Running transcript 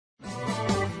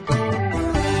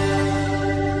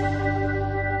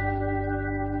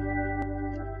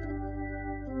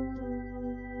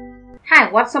Hi,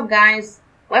 what's up guys?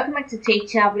 Welcome back to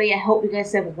techaply. I hope you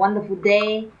guys have a wonderful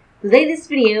day. Today this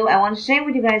video I want to share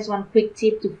with you guys one quick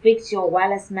tip to fix your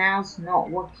wireless mouse not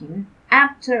working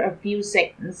after a few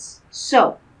seconds.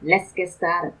 So let's get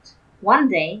started. One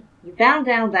day you found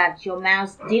out that your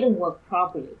mouse didn't work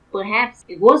properly. Perhaps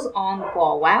it was on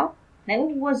for a while, then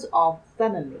it was off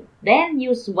suddenly. Then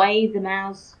you sway the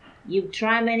mouse. You've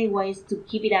tried many ways to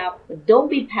keep it up, but don't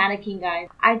be panicking guys.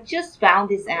 I just found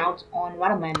this out on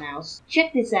one of my mouse.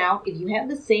 Check this out if you have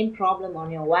the same problem on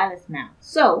your wireless mouse.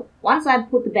 So, once I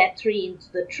put the battery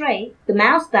into the tray, the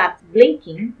mouse starts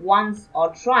blinking once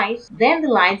or twice, then the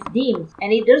lights dims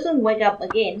and it doesn't wake up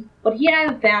again. But here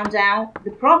I have found out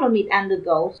the problem it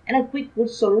undergoes and a quick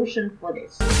good solution for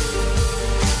this.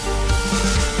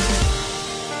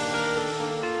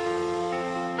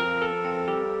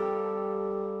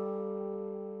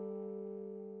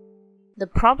 The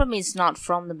problem is not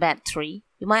from the battery.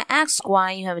 You might ask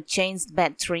why you have changed the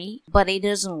battery, but it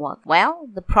doesn't work. Well,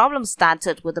 the problem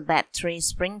started with the battery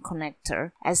spring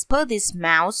connector. As per this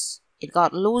mouse, it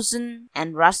got loosened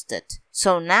and rusted.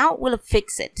 So now we'll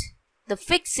fix it. The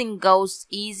fixing goes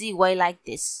easy way like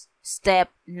this. Step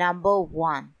number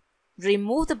 1.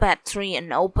 Remove the battery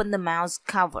and open the mouse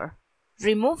cover.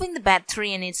 Removing the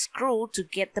battery and its screw to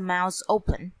get the mouse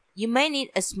open. You may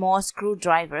need a small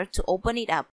screwdriver to open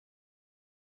it up.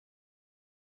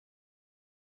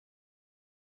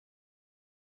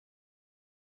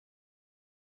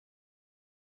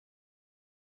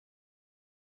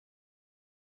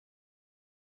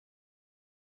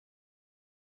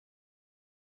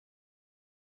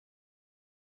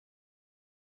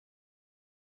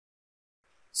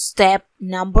 Step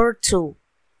number 2.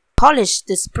 Polish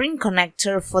the spring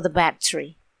connector for the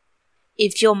battery.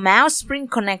 If your mouse spring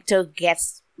connector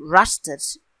gets rusted,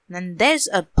 then there's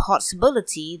a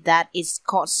possibility that it's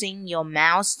causing your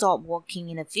mouse stop working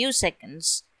in a few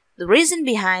seconds. The reason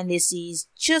behind this is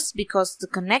just because the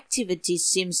connectivity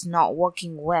seems not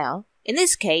working well. In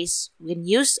this case, we can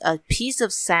use a piece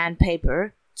of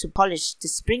sandpaper to polish the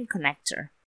spring connector.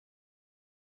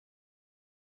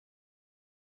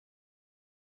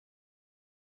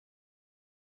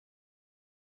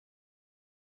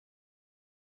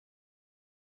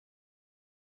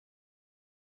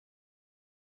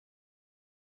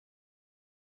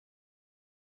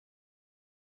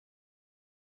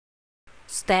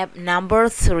 Step number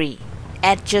 3.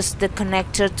 Adjust the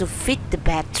connector to fit the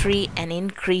battery and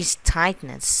increase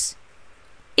tightness.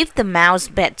 If the mouse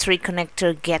battery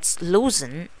connector gets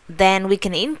loosened, then we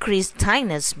can increase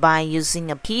tightness by using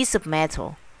a piece of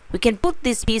metal. We can put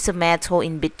this piece of metal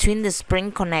in between the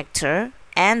spring connector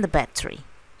and the battery.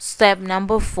 Step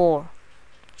number 4.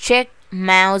 Check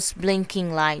mouse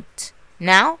blinking light.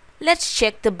 Now, let's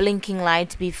check the blinking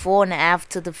light before and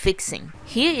after the fixing.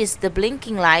 Here is the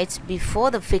blinking light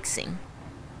before the fixing.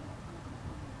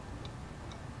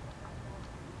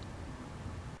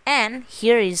 And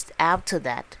here is after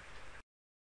that.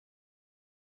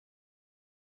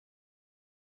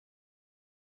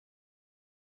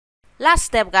 Last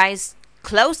step guys,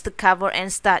 close the cover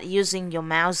and start using your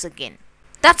mouse again.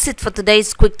 That's it for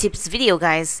today's quick tips video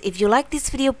guys. If you like this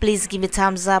video, please give me a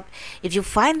thumbs up. If you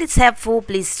find this helpful,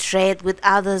 please share it with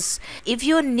others. If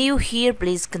you're new here,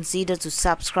 please consider to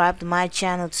subscribe to my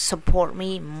channel to support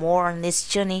me more on this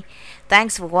journey.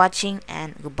 Thanks for watching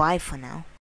and goodbye for now.